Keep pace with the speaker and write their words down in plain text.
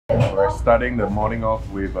We're starting the morning off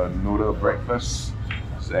with a noodle breakfast,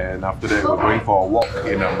 and after that we're going for a walk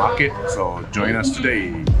in a market, so join us today.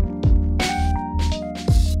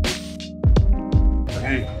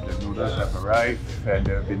 Okay, the noodles have arrived and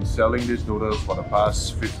they've been selling these noodles for the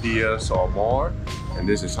past 50 years or more, and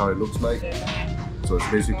this is how it looks like. So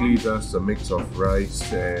it's basically just a mix of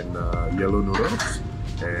rice and yellow noodles,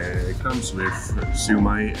 and it comes with siu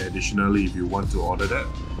mai additionally if you want to order that.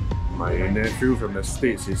 My nephew from the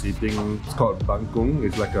States is eating, it's called bangkung.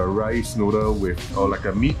 It's like a rice noodle with, or like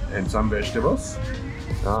a meat and some vegetables.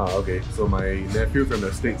 Okay, so my nephew from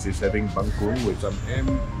the States is having bangkung with some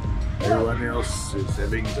ham. Everyone else is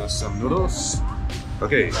having just some noodles.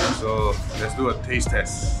 Okay, so let's do a taste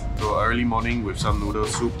test. So early morning with some noodle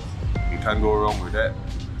soup. You can't go wrong with that.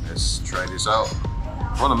 Let's try this out.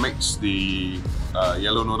 I want to mix the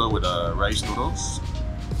yellow noodle with the rice noodles,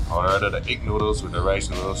 or rather the egg noodles with the rice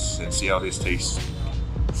noodles, and see how this tastes.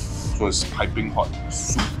 So it's piping hot,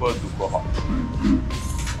 super duper hot.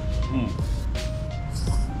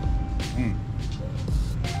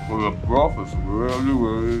 So the broth is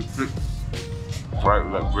really thick, right?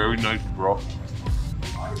 Like very nice broth,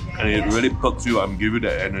 and it really perks you up and gives you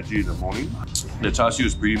that energy in the morning. The char siu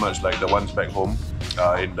is pretty much like the ones back home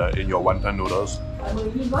in your wonton noodles.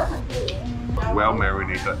 Well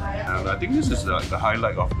marinated, and I think this is the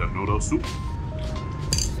highlight of the noodle soup.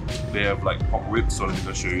 They have like pork ribs, so let me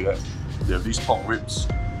just show you that. They have these pork ribs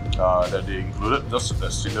that they included, just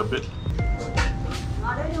a single bit.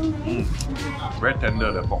 Very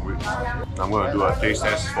tender, the pork ribs. I'm going to do a taste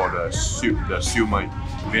test for the siu mai,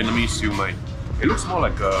 Vietnamese siu mai. It looks more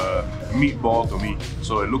like a meatball to me,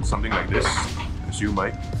 so it looks something like this, the siu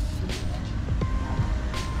mai.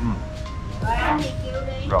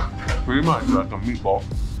 Yeah, pretty much like a meatball.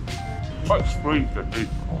 Quite strange to taste.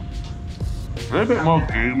 A little bit more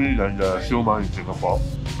gamey than the siu mai in Singapore.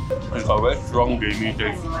 It's a very strong gamey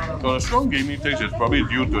taste. So the strong gamey taste is probably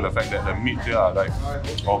due to the fact that the meat here are like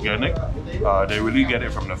organic. They really get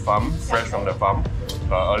it from the farm, fresh from the farm,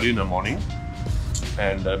 early in the morning.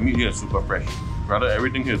 And the meat here is super fresh. Rather,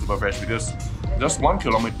 everything here is super fresh because just 1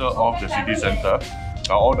 kilometer off the city center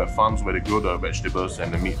are all the farms where they grow the vegetables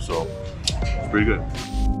and the meat, so it's pretty good.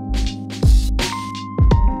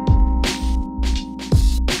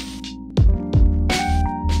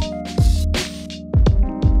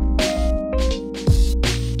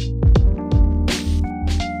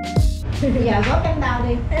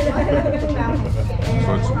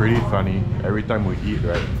 So it's pretty funny, every time we eat,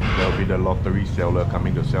 right, there'll be the lottery seller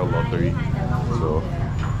coming to sell lottery. So,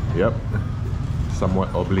 yep,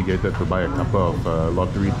 somewhat obligated to buy a couple of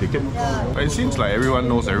lottery tickets. But it seems like everyone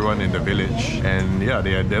knows everyone in the village, and yeah,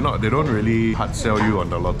 they don't really hard sell you on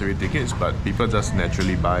the lottery tickets, but people just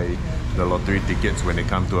naturally buy the lottery tickets when they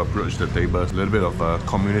come to approach the tables. A little bit of a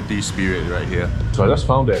community spirit right here. So I just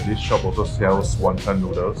found that this shop also sells wonton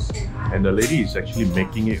noodles, and the lady is actually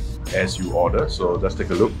making it as you order, so just take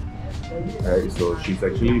a look. Alright, so she's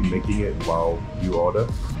actually making it while you order.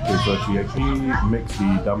 Okay, so she actually makes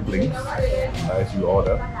the dumplings as you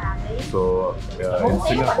order. So in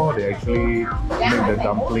Singapore, they actually make the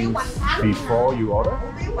dumplings before you order,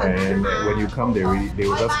 and when you come, they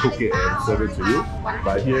will just cook it and serve it to you.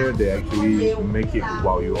 But here, they actually make it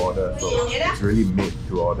while you order, so it's really made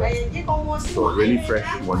to order. So really fresh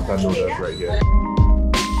wonton noodles right here.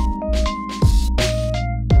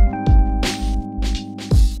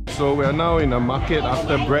 So we are now in a market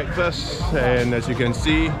after breakfast, and as you can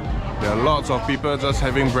see, there are lots of people just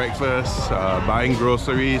having breakfast, buying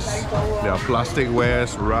groceries. There are plastic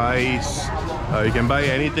wares, rice. You can buy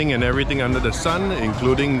anything and everything under the sun,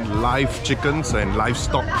 including live chickens and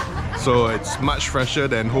livestock. So it's much fresher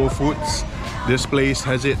than Whole Foods. This place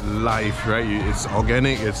has it live, right? It's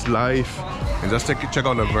organic, it's live. And just check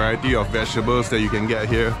out the variety of vegetables that you can get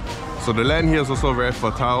here. So the land here is also very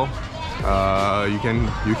fertile. You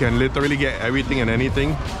can literally get everything and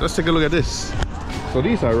anything. Let's take a look at this. So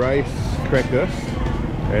these are rice crackers,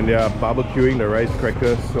 and they are barbecuing the rice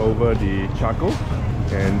crackers over the charcoal.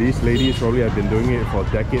 And these ladies probably have been doing it for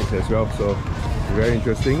decades as well, so very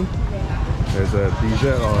interesting. There's a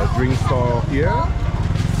dessert or a drink stall here,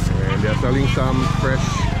 and they're selling some fresh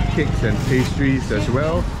cakes and pastries as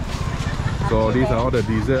well. So these are all the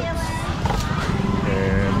desserts,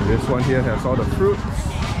 and this one here has all the fruits.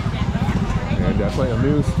 And they're quite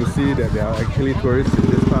amused to see that there are actually tourists in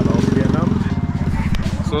this part of Vietnam.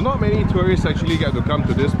 So not many tourists actually get to come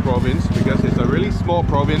to this province because it's a really really small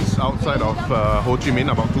province outside of Ho Chi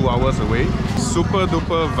Minh, about 2 hours away. Super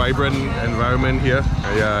duper vibrant environment here.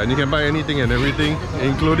 Yeah, and you can buy anything and everything,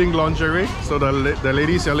 including lingerie. So the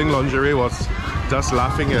lady selling lingerie was just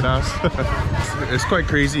laughing at us. It's quite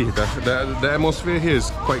crazy. The atmosphere here is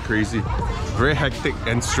quite crazy. Very hectic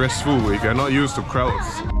and stressful if you're not used to crowds.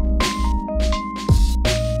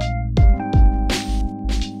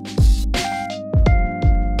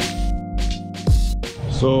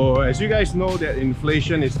 So as you guys know that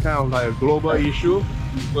inflation is kind of like a global issue.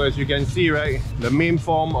 So as you can see, right, the main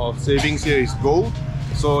form of savings here is gold.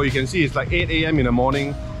 So you can see it's like 8 AM in the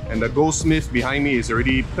morning and the goldsmith behind me is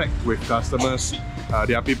already packed with customers.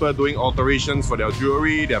 There are people doing alterations for their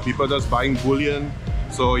jewelry, there are people just buying bullion.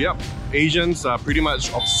 So yep, Asians are pretty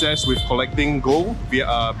much obsessed with collecting gold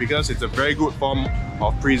because it's a very good form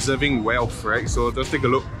of preserving wealth, right? So just take a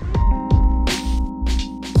look.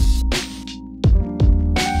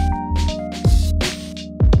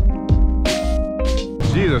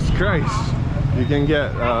 Jesus Christ! You can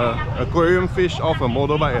get aquarium fish off a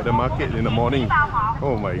motorbike at the market in the morning.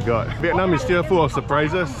 Oh my god. Vietnam is still full of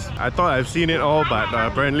surprises. I thought I've seen it all, but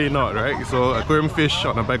apparently not, right? So aquarium fish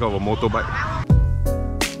on the back of a motorbike.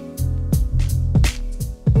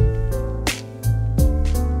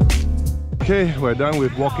 Okay, we're done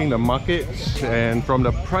with walking the markets, and from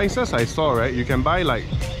the prices I saw, right, you can buy like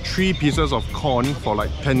 3 pieces of corn for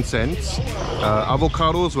like 10 cents.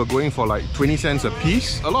 Avocados were going for like 20 cents a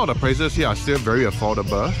piece. A lot of the prices here are still very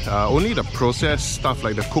affordable. Only the processed stuff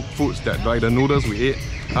like the cooked foods, that like the noodles we ate,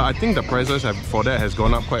 I think the prices for that has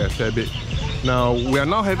gone up quite a fair bit. Now, we are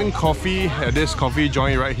now having coffee at this coffee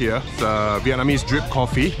joint right here. It's Vietnamese drip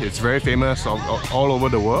coffee. It's very famous all over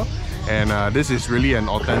the world. And this is really an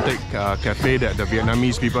authentic cafe that the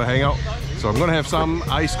Vietnamese people hang out. So I'm gonna have some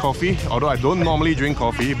iced coffee, although I don't normally drink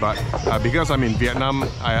coffee, but because I'm in Vietnam,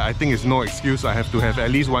 I think it's no excuse. I have to have at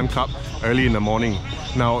least 1 cup early in the morning.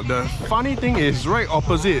 Now, the funny thing is right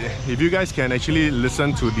opposite, if you guys can actually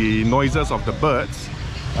listen to the noises of the birds,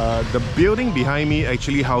 the building behind me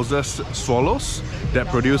actually houses swallows that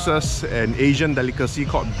produces an Asian delicacy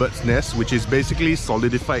called bird's nest, which is basically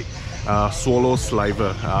solidified swallow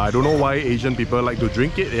saliva. I don't know why Asian people like to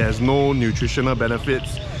drink it. It has no nutritional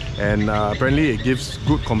benefits, and apparently it gives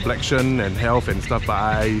good complexion and health and stuff, but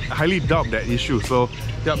I highly doubt that issue. So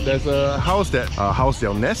yep, there's a house that house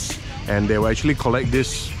their nests, and they will actually collect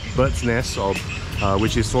this bird's nest, or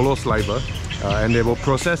which is swallow saliva, and they will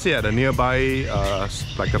process it at a nearby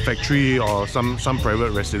like a factory or some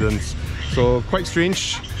private residence. So quite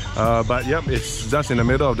strange, but yep, it's just in the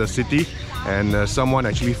middle of the city, and someone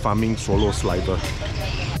actually farming swallow saliva.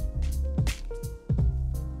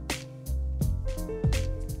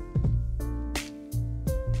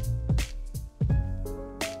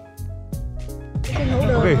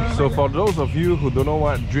 Okay, so for those of you who don't know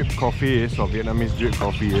what drip coffee is, or Vietnamese drip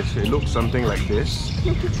coffee is, it looks something like this.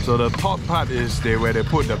 So the top part is where they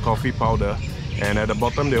put the coffee powder, and at the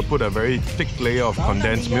bottom they'll put a very thick layer of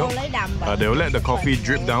condensed milk. They'll let the coffee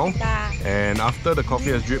drip down, and after the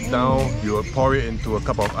coffee has dripped down, you will pour it into a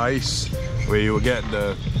cup of ice, where you will get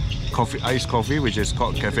the iced coffee, which is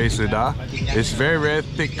called Cafe Soda. It's very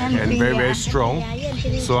thick and very strong.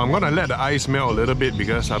 So I'm gonna let the ice melt a little bit,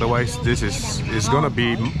 because otherwise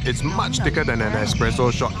it's much thicker than an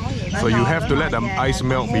espresso shot. So you have to let the ice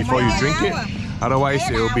melt before you drink it. Otherwise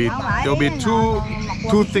it'll be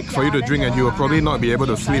too thick for you to drink, and you will probably not be able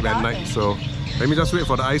to sleep at night. So let me just wait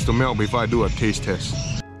for the ice to melt before I do a taste test.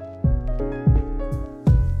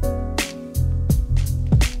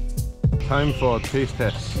 Time for a taste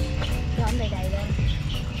test.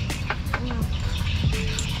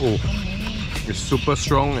 Oh, it's super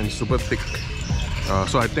strong and super thick.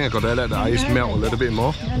 So I think I gotta let the ice melt a little bit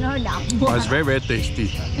more. But it's very tasty.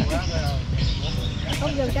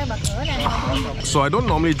 So I don't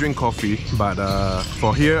normally drink coffee, but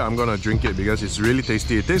for here I'm gonna drink it because it's really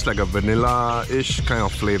tasty. It tastes like a vanilla-ish kind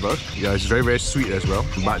of flavor. Yeah, it's very sweet as well.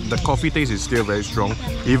 But the coffee taste is still very strong,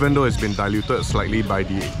 even though it's been diluted slightly by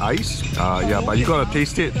the ice. Yeah, but you gotta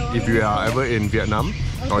taste it if you are ever in Vietnam,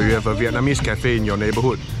 or you have a Vietnamese cafe in your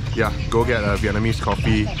neighborhood. Yeah, go get a Vietnamese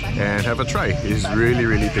coffee and have a try. It's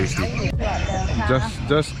really tasty.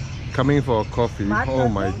 Just coming for a coffee. Oh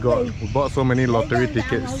my god, we bought so many lottery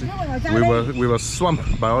tickets. We were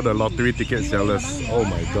swamped by all the lottery ticket sellers. Oh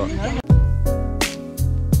my god.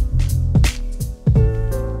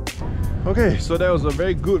 Okay, so that was a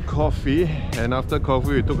very good coffee, and after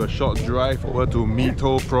coffee we took a short drive over to Mỹ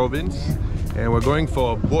Tho province, and we're going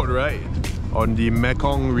for a boat ride on the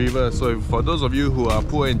Mekong River. So for those of you who are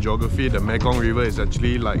poor in geography, the Mekong River is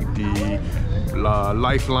actually like the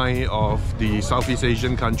lifeline of the Southeast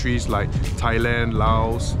Asian countries like Thailand,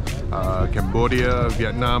 Laos, Cambodia,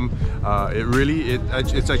 Vietnam.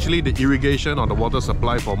 It's actually the irrigation or the water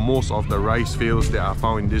supply for most of the rice fields that are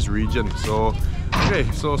found in this region. So okay,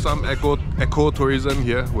 so some eco tourism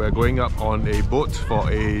here. We're going up on a boat for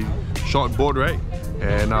a short boat ride,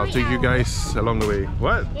 and I'll take you guys along the way.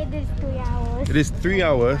 What? It is 3 hours. It is 3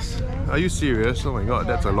 hours? Are you serious? Oh my god,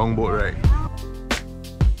 that's a long boat ride.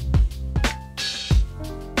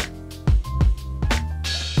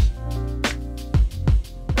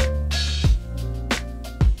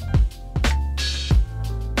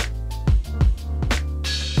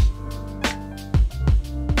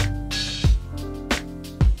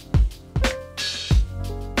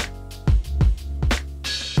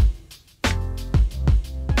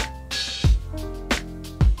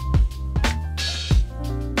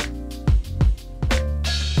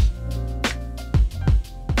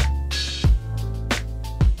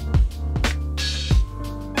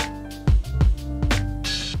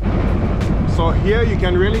 So here you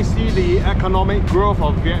can really see the economic growth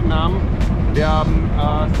of Vietnam. There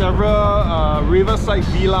are several riverside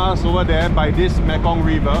villas over there by this Mekong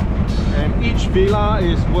River, and each villa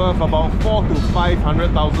is worth about $400,000 to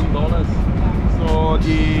 $500,000. So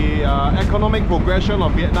the economic progression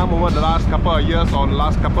of Vietnam over the last couple of years or the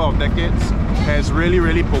last couple of decades has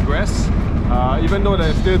really progressed. Even though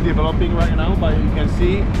they're still developing right now, but you can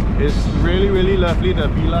see it's really lovely, the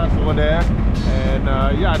villas over there. And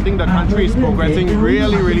yeah, I think the country is progressing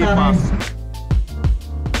really fast.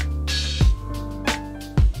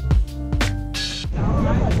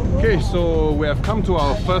 Okay, so we have come to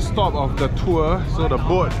our first stop of the tour. So the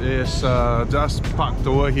boat is just parked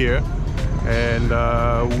over here, and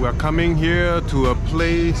we're coming here to a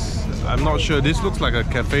place, I'm not sure, this looks like a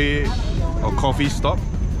cafe or coffee stop.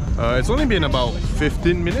 It's only been about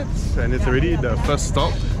 15 minutes and it's already the first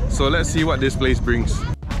stop. So let's see what this place brings.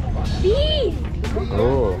 Beef!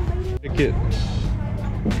 Oh, take it.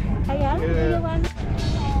 Yeah.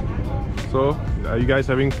 So, are you guys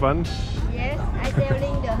having fun? Yes, I'm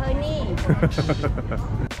selling the honey.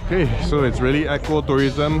 Okay, so it's really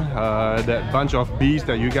eco-tourism. That bunch of bees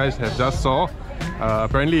that you guys have just saw,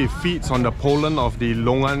 apparently it feeds on the pollen of the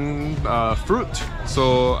longan fruit.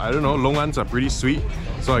 So I don't know, longans are pretty sweet,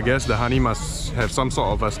 so I guess the honey must have some sort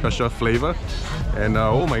of a special flavor. And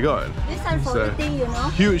oh my god, This one for eating, you know.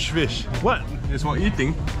 huge fish. What? It's for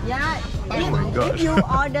eating? Yeah. Oh my god. If you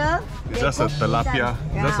order, It's just a tilapia.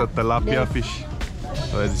 Yeah. Just a tilapia fish.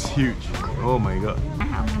 Oh, it's huge. Oh my god.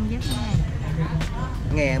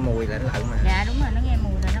 Nghe mùi là nó lợn mà. Dạ đúng rồi, nó nghe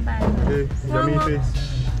mùi là nó bay. Okay, yummy fish.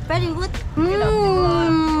 Very good. Ngon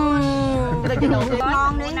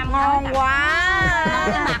đi, ngon quá.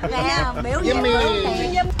 Biểu diễn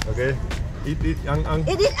Okay. Eat, ăn.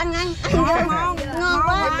 Ít ăn ngon quá.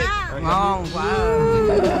 Ngon quá.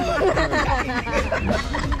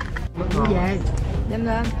 Về, đem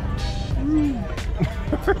lên.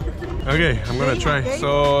 Okay, I'm gonna try.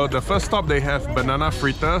 So the first stop, they have banana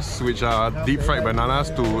fritters, which are deep fried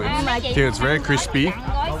bananas till it's very crispy.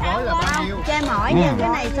 Cho em hỏi nha, cái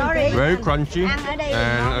này sorry. Very crunchy,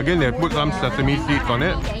 and again they put some sesame seeds on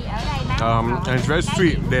it. And it's very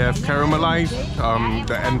sweet. They have caramelized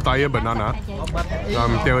the entire banana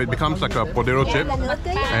till it becomes like a potato chip,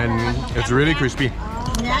 and it's really crispy.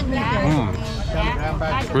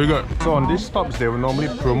 Pretty good. So on these stops, they will normally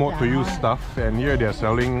promote to you stuff, and here they are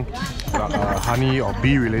selling honey or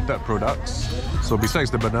bee-related products. So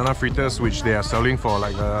besides the banana fritters, which they are selling for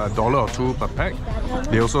like $1 or $2 per pack,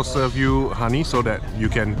 they also serve you honey so that you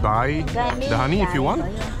can buy the honey if you want.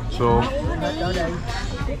 So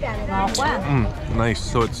nice.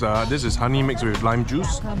 So it's this is honey mixed with lime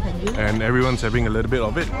juice, and everyone's having a little bit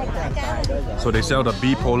of it. So they sell the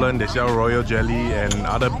bee pollen, they sell royal jelly and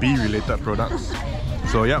other bee-related products.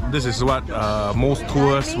 So yeah, this is what most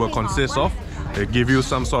tours will consist of. They give you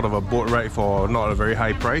some sort of a boat ride for not a very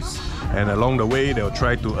high price, and along the way they'll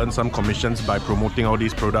try to earn some commissions by promoting all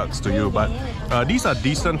these products to you. But these are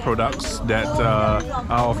decent products that are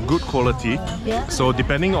of good quality. So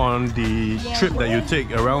depending on the trip that you take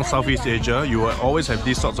around Southeast Asia, you will always have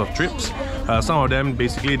these sorts of trips. Some of them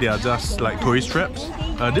basically they are just like tourist traps.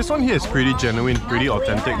 This one here is pretty genuine, pretty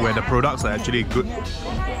authentic, where the products are actually good.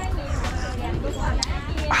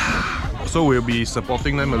 So we'll be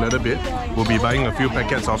supporting them a little bit. We'll be buying a few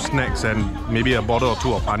packets of snacks and maybe a bottle or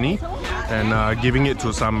two of honey, and giving it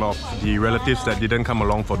to some of the relatives that didn't come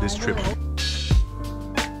along for this trip.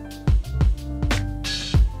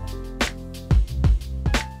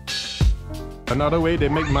 Another way they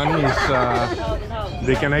make money is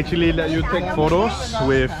they can actually let you take photos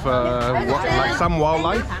with like some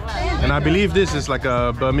wildlife. And I believe this is like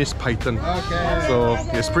a Burmese python. So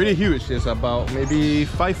it's pretty huge. It's about maybe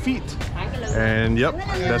 5 feet. And yep,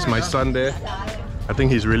 that's my son there. I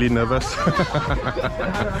think he's really nervous.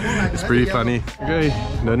 It's pretty funny. Okay,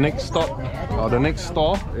 the next stop, or the next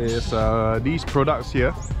store is these products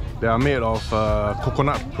here. They are made of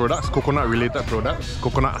coconut products, coconut related products,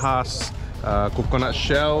 coconut husks, coconut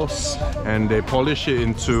shells, and they polish it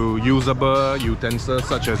into usable utensils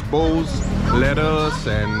such as bowls, ladders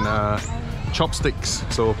and chopsticks.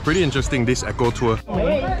 So pretty interesting, this eco tour.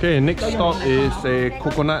 Okay, next stop is a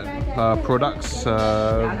coconut products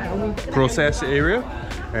process area,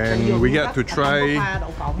 and we get to try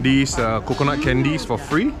these coconut candies for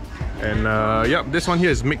free. And yeah, this one here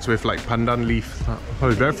is mixed with like pandan leaf. Oh,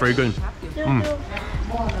 it's very fragrant. And,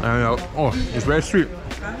 oh, it's very sweet.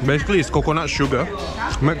 Basically, it's coconut sugar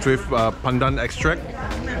mixed with pandan extract.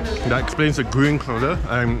 That explains the green color.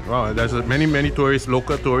 And wow, there's many tourists,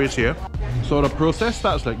 local tourists here. So the process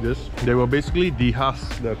starts like this. They will basically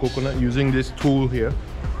dehusk the coconut using this tool here.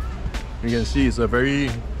 You can see it's a very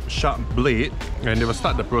sharp blade, and they will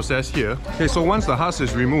start the process here. Okay, so once the husk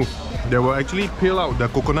is removed, they will actually peel out the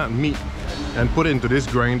coconut meat and put it into this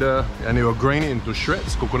grinder, and it will grind it into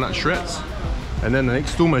shreds, coconut shreds. And then the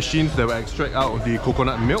next two machines, they will extract out the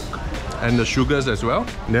coconut milk and the sugars as well.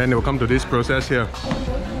 And then they will come to this process here.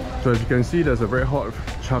 So as you can see, there's a very hot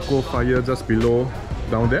charcoal fire just below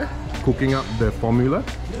down there, cooking up the formula.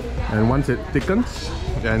 And once it thickens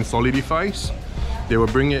and solidifies, they will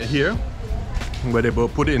bring it here, where they will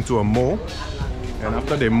put it into a mold. And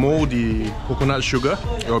after they mold the coconut sugar,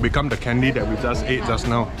 it will become the candy that we just ate just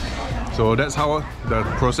now. So that's how the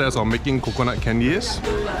process of making coconut candy is.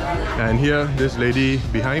 And here, this lady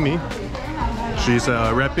behind me, she's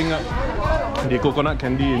wrapping up the coconut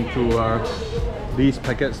candy into these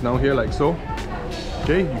packets now here, like so.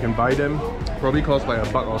 Okay, you can buy them, probably cost like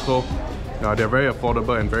 $1 or so. They're very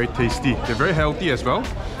affordable and very tasty. They're very healthy as well,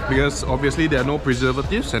 because obviously there are no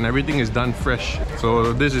preservatives and everything is done fresh.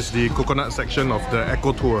 So this is the coconut section of the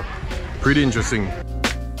eco tour. Pretty interesting.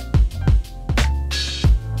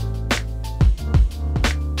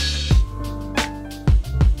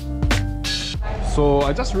 So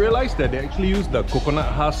I just realized that they actually use the coconut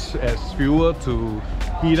husk as fuel to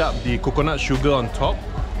heat up the coconut sugar on top.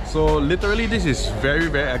 So literally this is very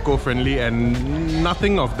eco-friendly, and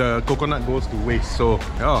nothing of the coconut goes to waste. So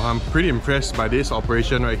I'm pretty impressed by this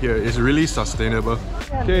operation right here. It's really sustainable.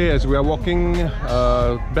 Okay, as we are walking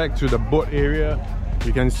back to the boat area,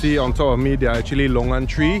 you can see on top of me there are actually longan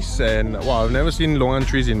trees. And wow, I've never seen longan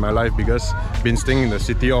trees in my life because I've been staying in the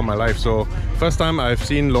city all my life. So first time I've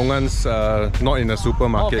seen longans not in a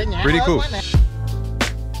supermarket. Pretty cool.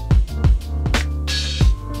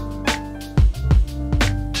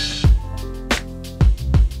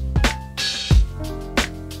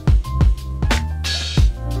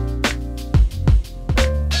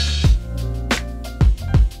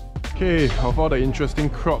 Okay, of all the interesting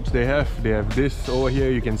crops they have this over here.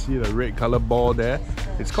 You can see the red color ball there.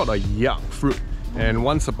 It's called a yak fruit. And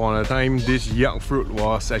once upon a time, this yak fruit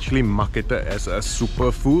was actually marketed as a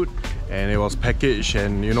superfood, and it was packaged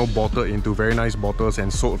and, you know, bottled into very nice bottles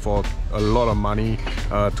and sold for a lot of money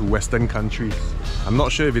to Western countries. I'm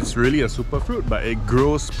not sure if it's really a superfruit, but it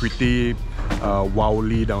grows pretty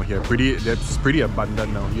wildly down here. That's pretty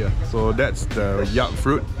abundant down here. So that's the yak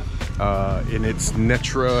fruit in its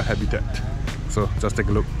natural habitat. So just take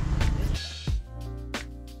a look.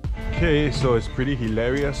 Okay, so it's pretty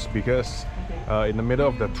hilarious because in the middle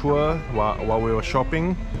of the tour, while we were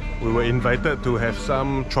shopping, we were invited to have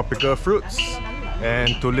some tropical fruits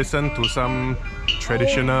and to listen to some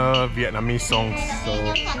traditional Vietnamese songs.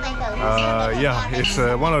 So yeah, it's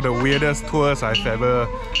one of the weirdest tours I've ever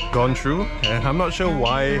gone through, and I'm not sure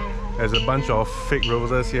why there's a bunch of fake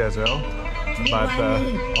roses here as well. But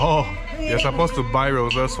oh, you're supposed to buy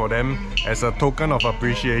roses for them as a token of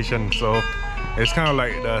appreciation. So it's kind of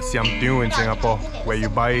like the siam tiu in Singapore, where you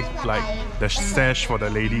buy like the sash for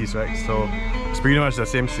the ladies, right? So it's pretty much the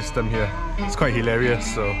same system here. It's quite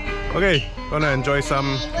hilarious. So okay, gonna enjoy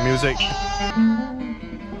some music.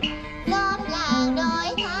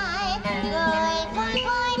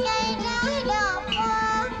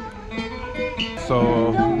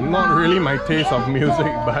 So not really my taste of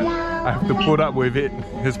music, but I have to put up with it.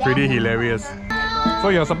 It's pretty hilarious. So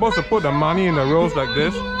you're supposed to put the money in the rolls like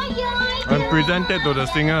this and present it to the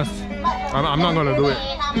singers. I'm not gonna do it.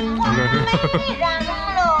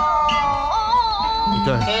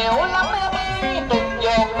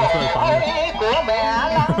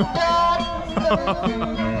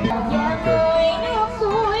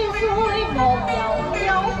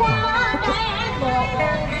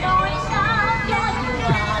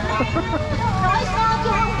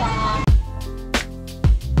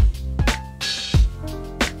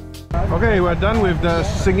 Okay, we're done with the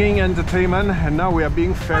singing entertainment and now we are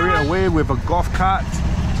being ferried away with a golf cart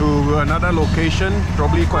to another location,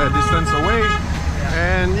 probably quite a distance away.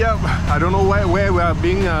 And yep, I don't know where we are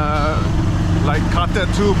being like carted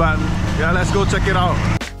to, but yeah, let's go check it out.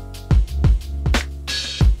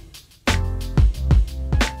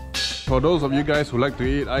 For those of you guys who like to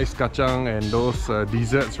eat ice kacang and those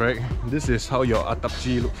desserts, right? This is how your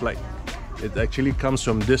atapji looks like. It actually comes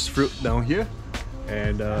from this fruit down here.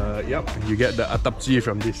 And yep, you get the atapji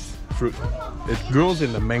from this fruit. It grows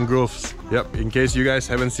in the mangroves. Yep, in case you guys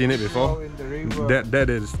haven't seen it before, that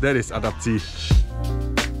is atapji.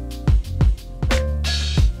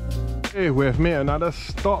 Okay, we have made another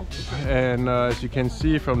stop, and as you can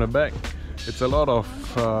see from the back, it's a lot of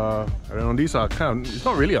I don't know, these are kind of, it's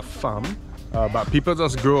not really a farm, but people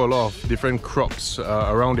just grow a lot of different crops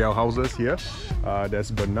around their houses here.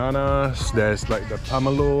 There's bananas, there's like the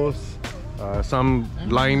pomelos, some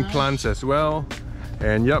lime plants as well,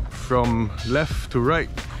 and yep, from left to right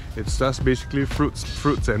it's just basically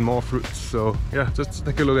fruits and more fruits. So yeah, just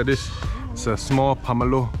take a look at this. It's a small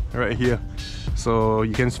pomelo right here, so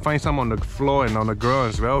you can find some on the floor and on the ground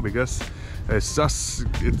as well, because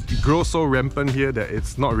it grows so rampant here that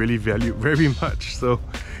it's not really valued very much. So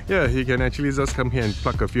yeah, you can actually just come here and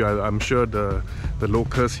pluck a few. I'm sure the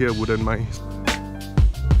locals here wouldn't mind.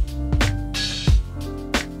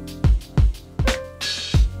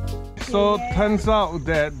 So turns out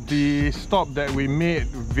that the stop that we made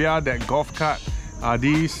via that golf cart are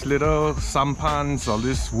these little sampans or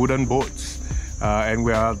these wooden boats. And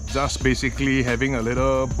we are just basically having a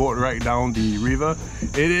little boat ride down the river.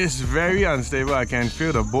 It is very unstable. I can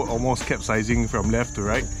feel the boat almost capsizing from left to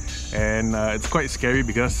right. And it's quite scary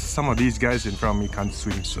because some of these guys in front of me can't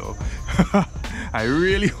swim, so I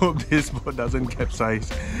really hope this boat doesn't capsize,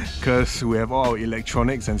 because we have all our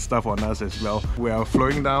electronics and stuff on us as well. We are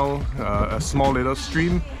flowing down a small little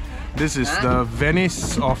stream. This is the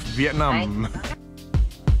Venice of Vietnam.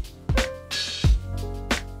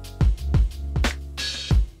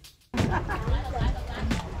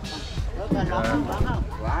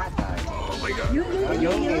 Oh my god.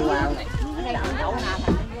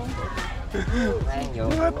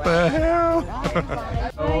 What the hell?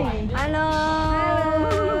 Hello.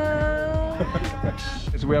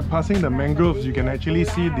 As we are passing the mangroves, you can actually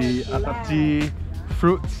see the atapji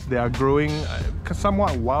fruits. They are growing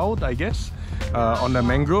somewhat wild, I guess, on the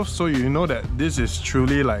mangroves. So you know that this is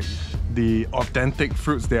truly like the authentic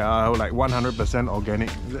fruits. They are like 100% organic.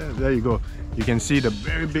 There you go. You can see the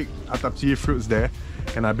very big atapji fruits there.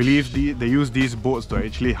 And I believe they use these boats to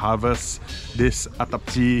actually harvest this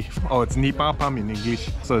atapji. Oh, it's nipa palm in English.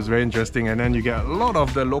 So it's very interesting. And then you get a lot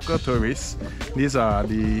of the local tourists. These are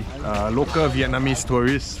the local Vietnamese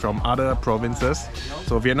tourists from other provinces.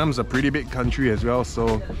 So Vietnam's a pretty big country as well.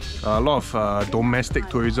 So a lot of domestic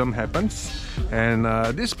tourism happens. And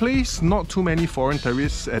this place, not too many foreign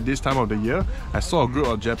tourists at this time of the year. I saw a group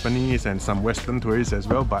of Japanese and some Western tourists as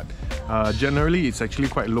well, but generally it's actually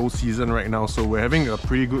quite low season right now, so we're having a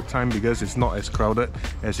pretty good time because it's not as crowded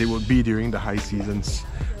as it would be during the high seasons.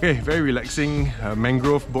 Okay, very relaxing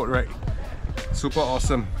mangrove boat ride. Super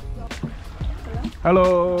awesome.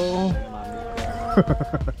 Hello!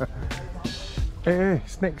 Hey,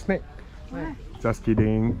 snake. Just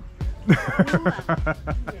kidding.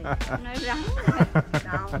 Nói rắn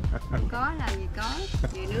đâu, không có là gì có,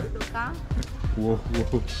 gì nước đâu có. Whoa.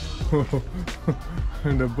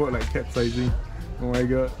 And the boat like capsizing. Oh my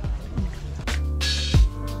god.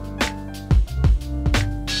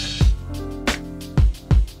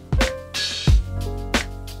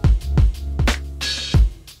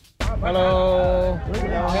 Hello.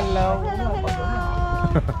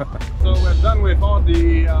 So we're done with all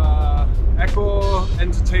the eco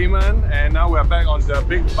entertainment, and now we're back on the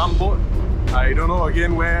big bump boat. I don't know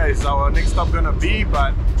again where is our next stop gonna be,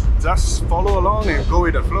 but just follow along and go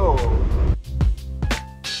with the flow.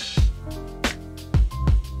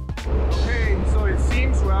 Okay, so it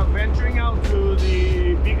seems we are venturing out to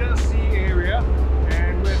the bigger sea area,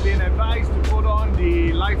 and we've been advised to put on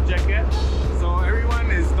the life jacket. So everyone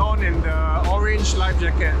is donned in the orange life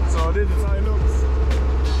jacket. So this is how it looks.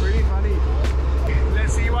 Pretty funny.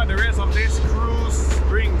 Let's see what the rest of this cruise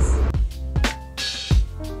brings.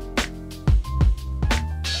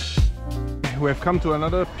 We've come to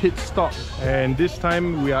another pit stop, and this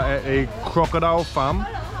time we are at a crocodile farm.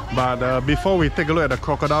 But before we take a look at the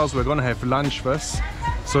crocodiles, we're gonna have lunch first.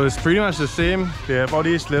 So it's pretty much the same. They have all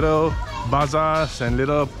these little bazaars and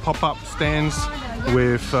little pop-up stands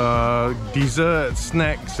with desserts,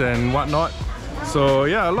 snacks and whatnot. So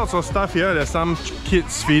yeah, lots of stuff here. There's some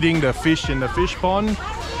kids feeding the fish in the fish pond,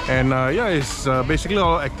 And yeah, it's basically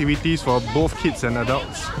all activities for both kids and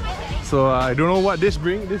adults. So I don't know what this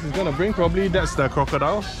is gonna bring. Probably that's the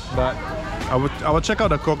crocodile, but I will check out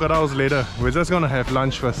the crocodiles later. We're just gonna have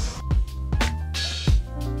lunch first.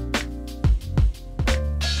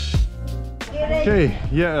 Okay,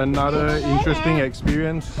 yet another interesting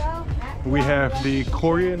experience. We have the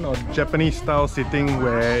Korean or Japanese style sitting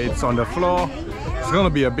where it's on the floor. It's gonna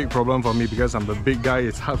be a big problem for me because I'm the big guy.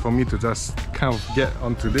 It's hard for me to just kind of get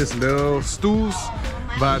onto these little stools.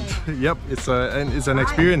 But yep, it's an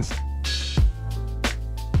experience.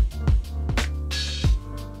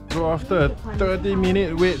 So after a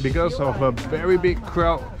 30-minute wait because of a very big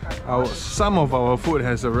crowd, some of our food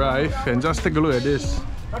has arrived, and just take a look at this.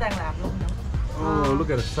 Oh, look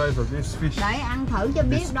at the size of this fish. Để ăn thử cho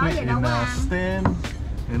biết đó vậy đâu có ăn. Stand.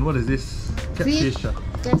 And what is this? Catfish.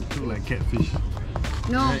 Look like catfish.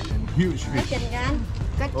 No. Right, and huge fish.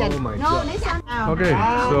 Oh my god. Okay,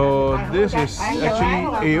 so this is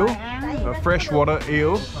actually eel, a freshwater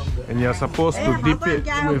eel, and you're supposed to dip it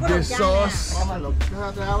with this sauce.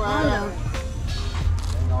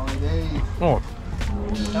 Oh,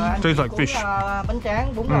 tastes like fish. Oh,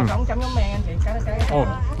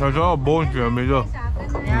 there's a lot of bones here, Major.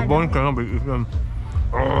 The bones cannot be eaten.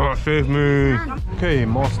 Oh, save me. Okay,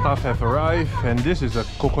 more stuff have arrived, and this is a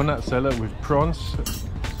coconut salad with prawns.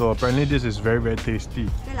 So apparently this is very, very tasty.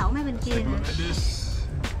 Look at this.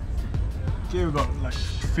 Okay, we got like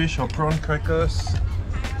fish or prawn crackers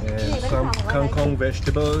and some kangkong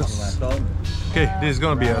vegetables. Okay, this is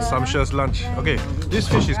gonna be a sumptuous lunch. Okay, this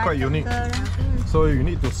fish is quite unique. So you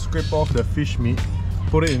need to scrape off the fish meat,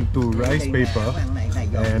 put it into rice paper,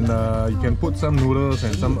 and you can put some noodles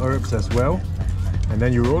and some herbs as well. And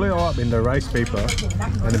then you roll it all up in the rice paper,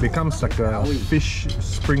 and it becomes like a fish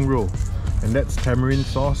spring roll. And that's tamarind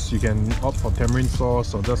sauce. You can opt for tamarind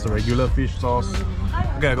sauce or just a regular fish sauce.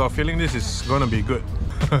 Okay, I got a feeling this is gonna be good.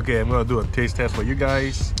 Okay, I'm gonna do a taste test for you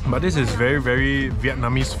guys. But this is very, very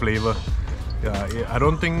Vietnamese flavor. Yeah, I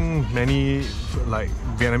don't think many like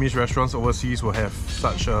Vietnamese restaurants overseas will have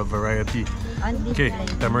such a variety. Okay,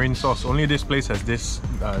 tamarind sauce. Only this place has this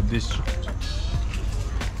dish.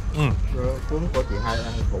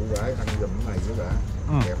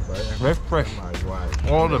 Very fresh.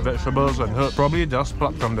 All the vegetables and herbs probably just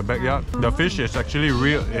plucked from the backyard. The fish is actually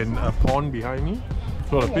reared in a pond behind me,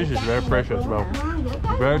 so the fish is very fresh as well.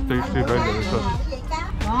 Very tasty, very delicious.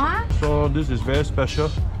 So this is very special.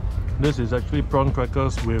 This is actually prawn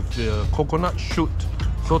crackers with the coconut shoot.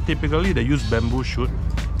 So typically they use bamboo shoot,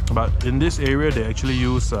 but in this area they actually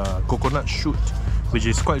use coconut shoot, which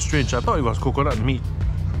is quite strange. I thought it was coconut meat.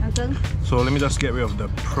 So let me just get rid of the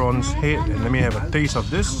prawns head and let me have a taste of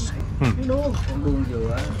this. Ăn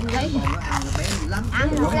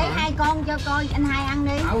hai con cho coi, anh hai ăn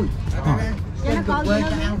đi. Cho nó coi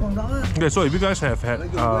cho nó biết. Okay, so if you guys have had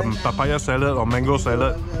papaya salad or mango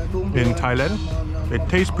salad in Thailand, it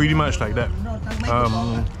tastes pretty much like that.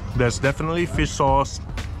 There's definitely fish sauce,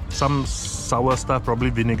 some sour stuff, probably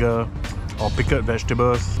vinegar or pickled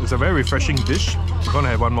vegetables. It's a very refreshing dish. We're gonna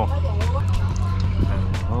have one more.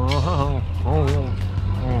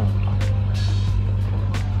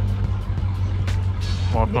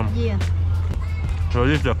 Awesome. So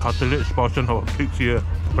this is the cartilage portion of a pig here.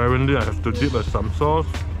 Apparently I have to dip with some sauce.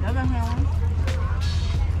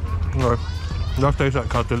 Okay, that tastes like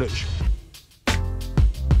cartilage.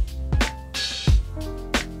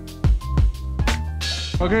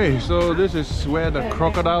 Okay, so this is where the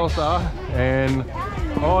crocodiles are, and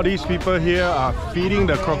all these people here are feeding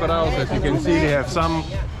the crocodiles. As you can see, they have some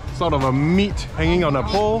sort of a meat hanging on a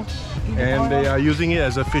pole, and they are using it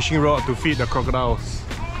as a fishing rod to feed the crocodiles.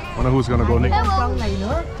 I wonder who's gonna go next.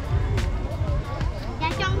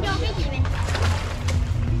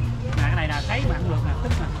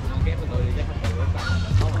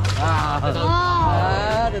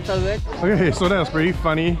 Okay, so that was pretty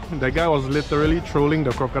funny. That guy was literally trolling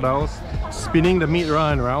the crocodiles, spinning the meat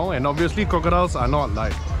round and round, and obviously crocodiles are not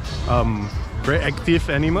like very active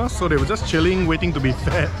animals, so they were just chilling, waiting to be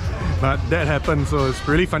fed. But that happened, so it's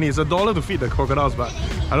really funny. It's $1 to feed the crocodiles, but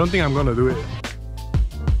I don't think I'm gonna do it.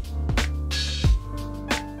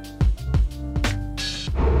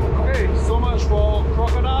 Okay, so much for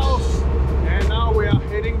crocodiles, and now we are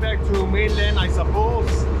heading back to mainland, I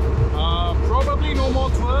suppose. Probably no more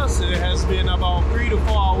tours. It has been about 3 to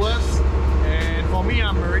 4 hours, and for me,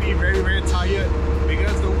 I'm already very, very tired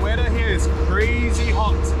because the weather here is crazy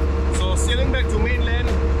hot. So sailing back to mainland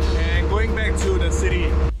and going back to the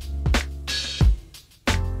city.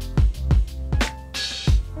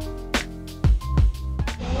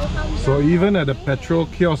 So even at the petrol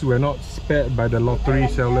kiosk, we're not spared by the lottery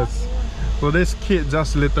sellers. So this kid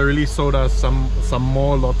just literally sold us some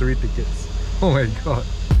more lottery tickets. Oh my god.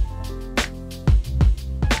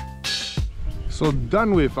 So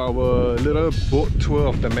done with our little boat tour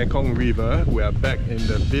of the Mekong River. We are back in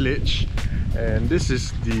the village, and this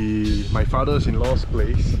is my father-in-law's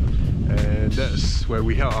place, and that's where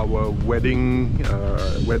we held our wedding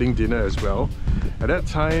dinner as well. At that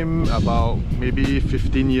time, about maybe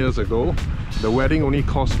 15 years ago, the wedding only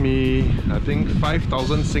cost me, I think,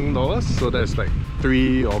 5,000 Sing dollars, so that's like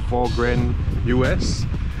 3 or 4 grand US.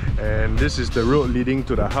 And this is the road leading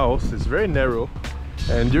to the house. It's very narrow,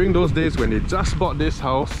 and during those days when they just bought this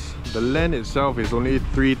house, the land itself is only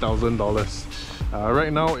 $3,000.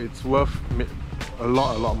 Right now it's worth a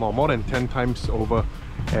lot more than 10 times over.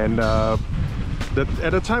 And at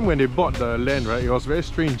the time when they bought the land, right, it was very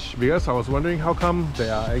strange, because I was wondering how come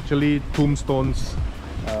there are actually tombstones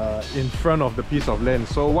in front of the piece of land.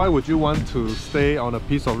 So why would you want to stay on a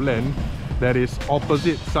piece of land that is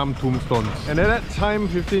opposite some tombstones? And at that time,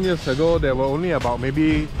 15 years ago, there were only about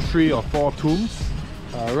maybe 3 or 4 tombs.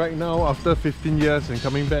 Right now, after 15 years and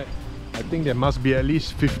coming back, I think there must be at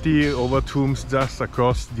least 50 over tombs just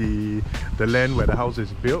across the land where the house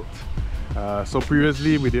is built. So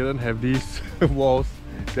previously we didn't have these walls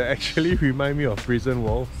that actually remind me of prison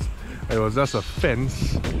walls. It was just a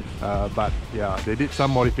fence, but yeah, they did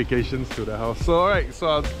some modifications to the house. So alright, so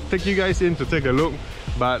I'll take you guys in to take a look,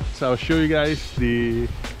 but I'll show you guys the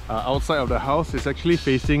outside of the house. It's actually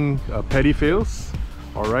facing paddy fields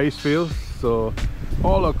or rice fields. So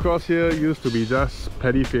all across here used to be just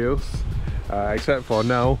paddy fields, except for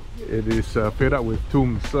now it is filled up with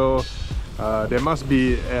tombs. So there must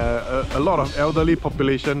be a lot of elderly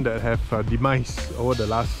population that have demised over the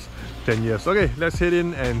last 10 years. Okay, let's head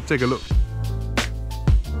in and take a look.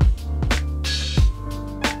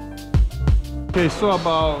 Okay, so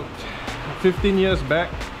about 15 years back,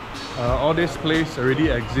 all this place already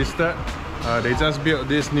existed. They just built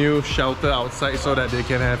this new shelter outside so that they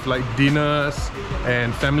can have like dinners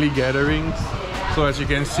and family gatherings. So as you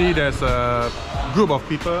can see, there's a group of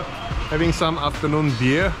people having some afternoon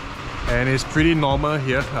beer, and it's pretty normal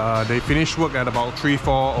here. They finish work at about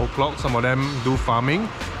 3-4 o'clock. Some of them do farming,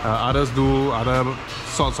 others do other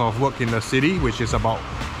sorts of work in the city, which is about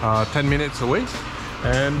 10 minutes away.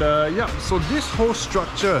 And yeah, so this whole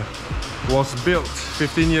structure was built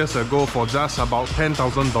 15 years ago for just about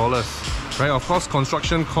 $10,000. Right, of course,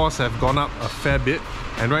 construction costs have gone up a fair bit,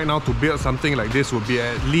 and right now to build something like this would be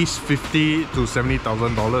at least $50,000 to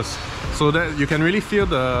 $70,000. So that you can really feel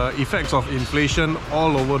the effects of inflation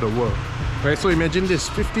all over the world. Right, so imagine this,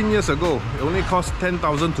 15 years ago, it only cost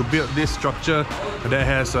 $10,000 to build this structure that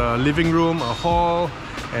has a living room, a hall,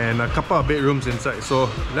 and a couple of bedrooms inside. So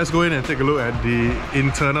let's go in and take a look at the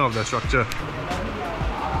internal of the structure.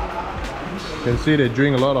 You can see they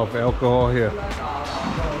drink a lot of alcohol here.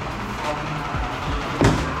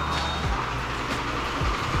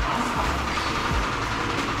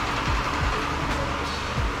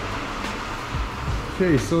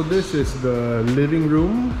 Okay, so this is the living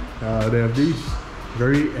room. They have these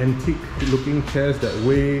very antique looking chairs that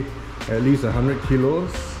weigh at least 100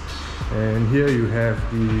 kilos. And here you have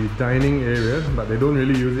the dining area, but they don't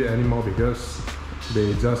really use it anymore because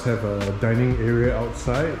they just have a dining area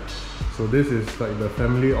outside. So this is like the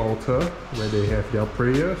family altar where they have their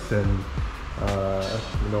prayers and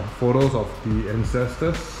you know, photos of the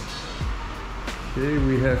ancestors. Okay,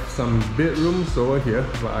 we have some bedrooms over here,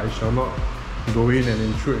 but I shall not go in and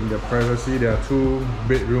intrude in their privacy. There are 2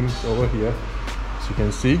 bedrooms over here, as you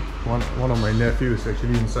can see. One of my nephews is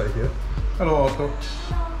actually inside here. Hello, Otto.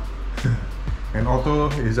 And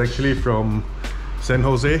Otto is actually from San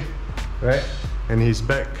Jose, right? And he's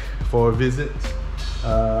back for a visit.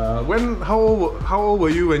 How old were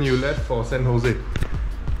you when you left for San Jose?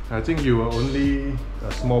 I think you were only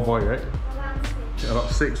a small boy, right?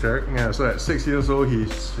 About 6, right? Yeah, so at 6 years old,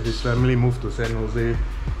 his family moved to San Jose,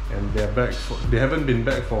 and they're back. They haven't been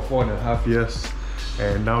back for 4.5 years,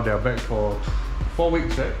 and now they're back for 4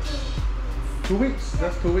 weeks, right? 2 weeks?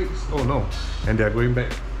 Just 2 weeks? Oh no! And they're going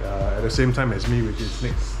back at the same time as me, which is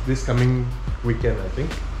this coming weekend, I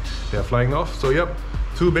think. They're flying off. So yep,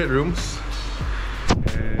 2 bedrooms,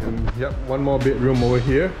 and yep, 1 more bedroom over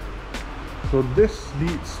here. So this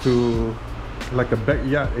leads to like a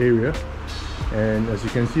backyard area. And as you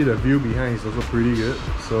can see, the view behind is also pretty good.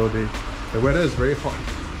 So the weather is very hot,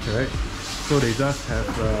 right? So they just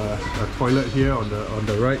have a toilet here on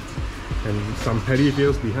the right, and some paddy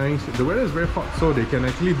fields behind. The weather is very hot, so they can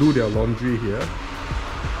actually do their laundry here.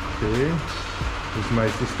 Okay, this is my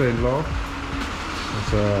sister-in-law.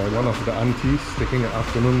 It's one of the aunties taking an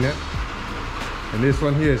afternoon nap. And this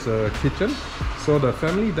one here is a kitchen. So the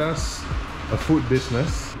family does a food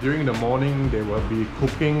business. During the morning, they will be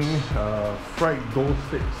cooking fried dough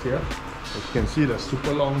sticks here. As you can see, the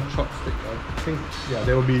super long chopstick. I think, yeah,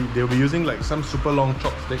 they'll be using like some super long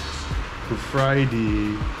chopsticks to fry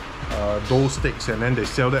the dough sticks, and then they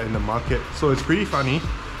sell that in the market. So it's pretty funny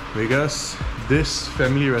because this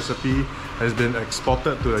family recipe has been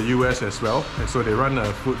exported to the US as well, and so they run a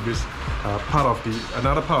food business.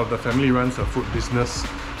 Another part of the family runs a food business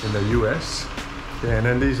in the US. And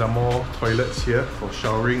then these are more toilets here for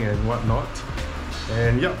showering and whatnot.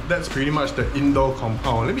 And yep, that's pretty much the indoor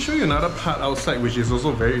compound. Let me show you another part outside, which is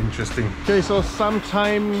also very interesting. Okay, so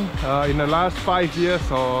sometime in the last 5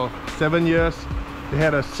 years or 7 years, they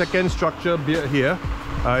had a second structure built here.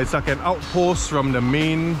 It's like an outpost from the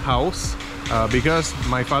main house because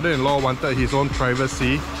my father-in-law wanted his own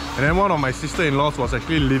privacy. And then one of my sister-in-laws was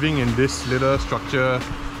actually living in this little structure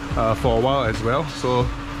for a while as well. So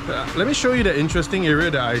let me show you the interesting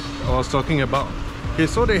area that I was talking about. Okay,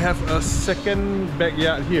 so they have a second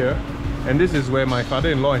backyard here, and this is where my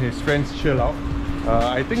father-in-law and his friends chill out.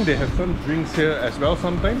 I think they have some drinks here as well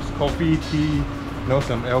sometimes. Coffee, tea, you know,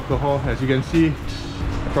 some alcohol. As you can see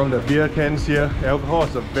from the beer cans here, alcohol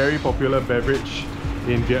is a very popular beverage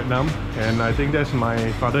in Vietnam, and I think that's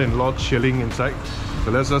my father-in-law chilling inside.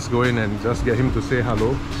 So let's just go in and just get him to say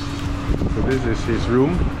hello. So this is his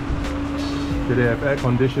room. So they have air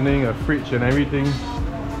conditioning, a fridge and everything.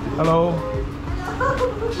 Hello!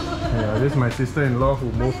 Yeah, this is my sister-in-law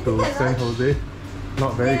who moved to San Jose.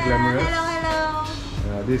 Not very glamorous. Hello.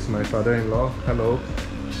 Yeah, this is my father-in-law. Hello.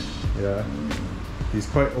 Yeah, he's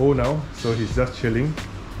quite old now, so he's just chilling.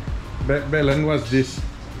 Belen, what's this?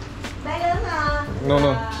 No,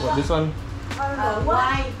 what, this one?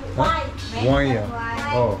 Wine. Wine,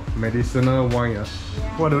 yeah. Oh, medicinal wine. Yeah.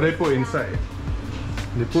 What do they put inside?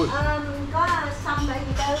 They put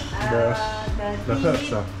the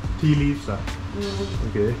herbs, tea leaves.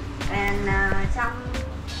 Okay. And some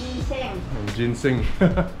ginseng. And ginseng.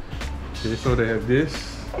 Okay, so they have this.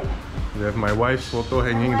 They have my wife's photo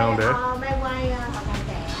hanging down there.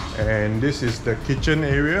 And this is the kitchen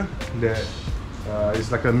area that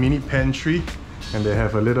is like a mini pantry, and they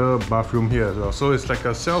have a little bathroom here as well. So it's like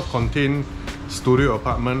a self-contained studio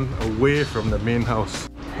apartment away from the main house.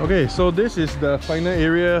 Okay, so this is the final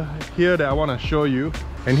area here that I want to show you.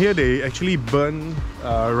 And here they actually burn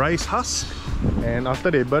rice husk, and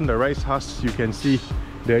after they burn the rice husk, you can see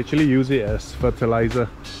they actually use it as fertilizer.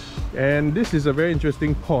 And this is a very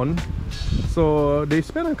interesting pond. So they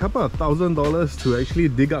spent a couple of $1,000 to actually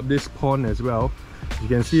dig up this pond as well. You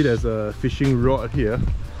can see there's a fishing rod here.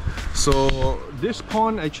 So this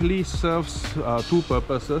pond actually serves two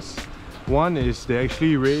purposes. One is they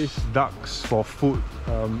actually raise ducks for food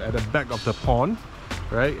at the back of the pond,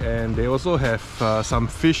 right? And they also have some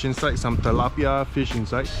fish inside, some tilapia fish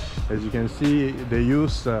inside. As you can see, they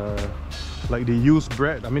use like the used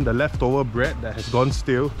bread, I mean the leftover bread that has gone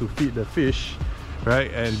stale, to feed the fish,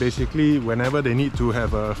 right? And basically whenever they need to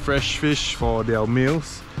have a fresh fish for their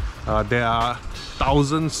meals, there are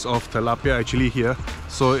thousands of tilapia actually here.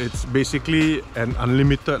 So it's basically an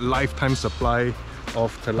unlimited lifetime supply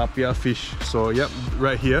of tilapia fish. So yep,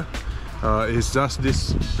 right here is just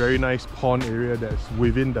this very nice pond area that's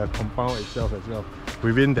within the compound itself as well,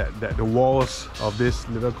 within the walls of this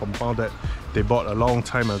little compound that they bought a long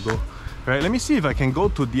time ago. Right, let me see if I can go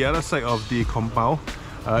to the other side of the compound.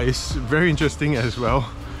 It's very interesting as well.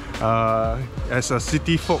 As a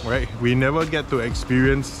city folk, right, we never get to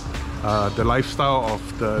experience the lifestyle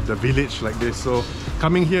of the village like this. So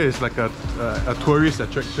coming here is like a tourist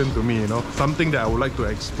attraction to me, you know, something that I would like to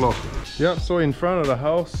explore. Yep, so in front of the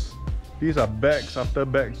house, these are bags after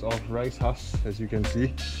bags of rice husks, as you can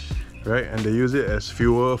see, right? And they use it as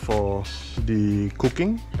fuel for the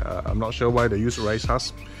cooking. I'm not sure why they use rice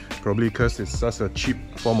husks. Probably because it's such a cheap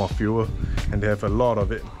form of fuel and they have a lot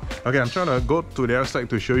of it. Okay, I'm trying to go to the other side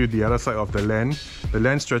to show you the other side of the land. The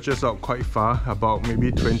land stretches out quite far, about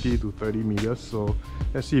maybe 20 to 30 meters. So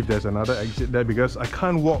let's see if there's another exit there, because I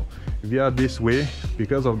can't walk via this way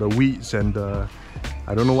because of the weeds and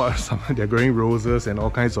I don't know what, they're growing roses and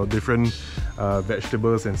all kinds of different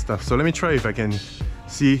vegetables and stuff. So let me try if I can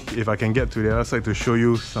see if I can get to the other side to show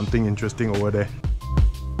you something interesting over there.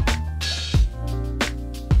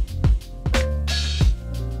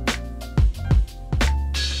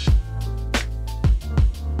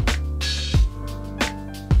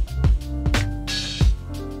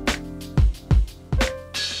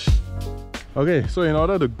 Okay, so in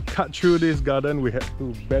order to cut through this garden, we had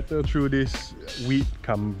to batter through this weed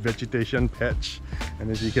cum vegetation patch.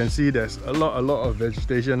 And as you can see, there's a lot of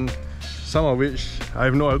vegetation, some of which I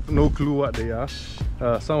have no clue what they are.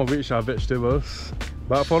 Some of which are vegetables.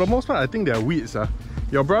 But for the most part, I think they are weeds.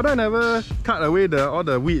 Your brother never cut away all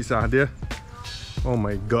the weeds there. Oh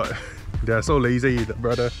my god, they are so lazy, the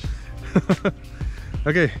brother.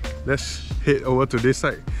 Okay, let's head over to this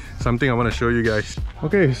side. Something I want to show you guys.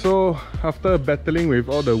 Okay, so after battling with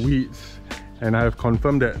all the weeds, and I have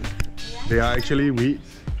confirmed that they are actually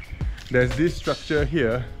weeds, there's this structure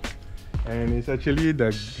here, and it's actually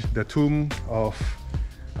the tomb of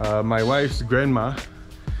my wife's grandma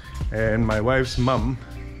and my wife's mum.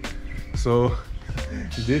 So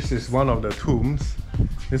this is one of the tombs.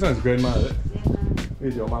 This one is grandma, is it?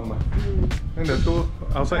 This is your mum. And the two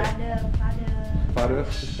outside? Father,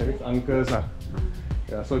 uncles.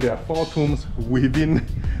 Yeah, so there are 4 tombs within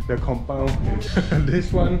the compound.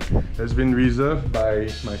 This one has been reserved by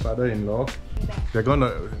my father-in-law. They're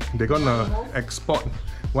gonna export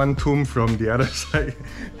one tomb from the other side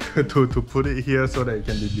to put it here so that it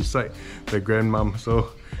can be beside the grandmom.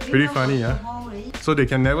 So pretty funny, yeah. So they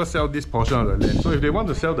can never sell this portion of the land. So if they want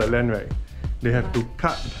to sell the land, right, they have to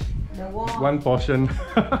cut one portion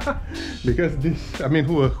because this, I mean,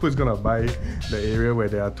 who's gonna buy the area where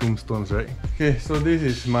there are tombstones, right? Okay, so this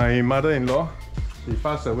is my mother-in-law. She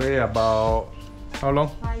passed away about how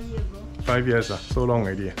long? 5 years ago. 5 years, so long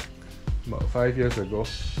already. About 5 years ago.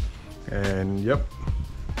 And yep,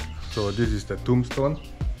 so this is the tombstone.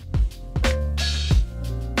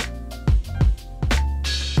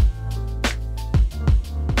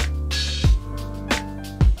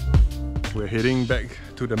 We're heading back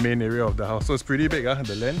to the main area of the house. So it's pretty big,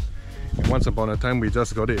 the land. And once upon a time we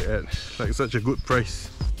just got it at like such a good price.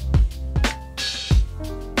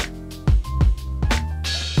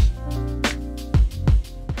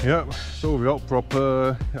 Yep, so without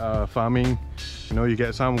proper farming, you know, you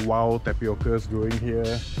get some wild tapiocas growing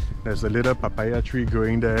here. There's a little papaya tree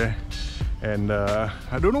growing there. And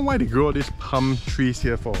I don't know why they grow these palm trees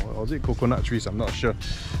here for, or is it coconut trees? I'm not sure.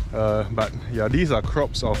 But yeah, these are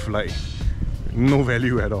crops of like no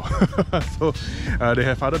value at all. So they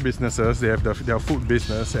have other businesses. They have their food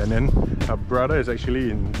business, and then her brother is actually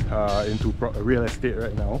into real estate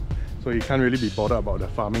right now, so he can't really be bothered about the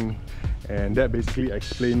farming, and that basically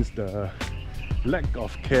explains the lack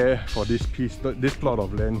of care for this plot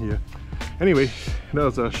of land here. Anyway, that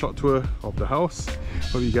was a short tour of the house.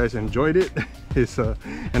 Hope you guys enjoyed it. It's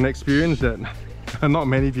an experience that not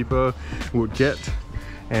many people would get.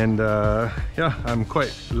 And yeah, I'm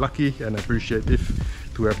quite lucky and appreciative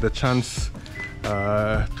to have the chance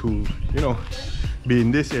to, you know, be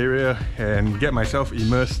in this area and get myself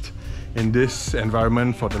immersed in this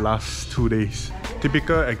environment for the last 2 days.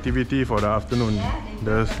 Typical activity for the afternoon,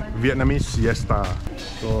 the Vietnamese siesta.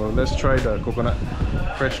 So let's try the coconut,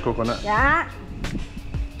 fresh coconut. Dạ.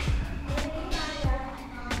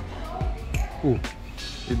 Ooh,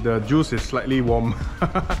 the juice is slightly warm.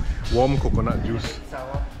 Warm coconut juice.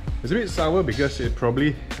 It's a bit sour because it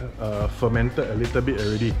probably fermented a little bit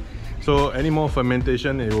already. So any more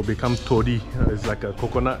fermentation, it will become toddy. It's like a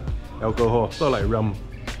coconut alcohol, sort of like rum.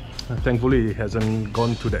 Thankfully, it hasn't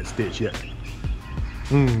gone to that stage yet.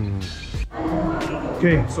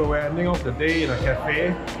 Okay, so we're ending off the day in a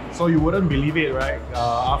cafe. So you wouldn't believe it, right?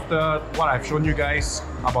 After what I've shown you guys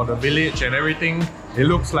about the village and everything, it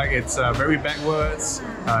looks like it's very backwards.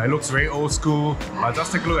 It looks very old school. But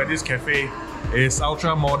just take a look at this cafe. It's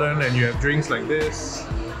ultra modern, and you have drinks like this.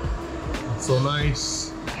 So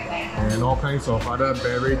nice. And all kinds of other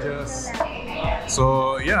beverages.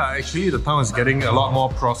 So yeah, actually the town is getting a lot more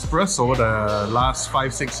prosperous over the last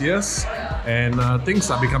 5-6 years, and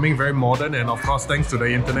things are becoming very modern, and of course thanks to the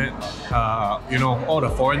internet, you know, all the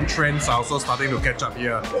foreign trends are also starting to catch up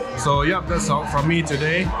here. So yeah, that's all from me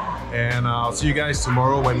today, and I'll see you guys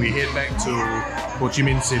tomorrow when we head back to Ho Chi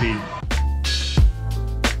Minh City.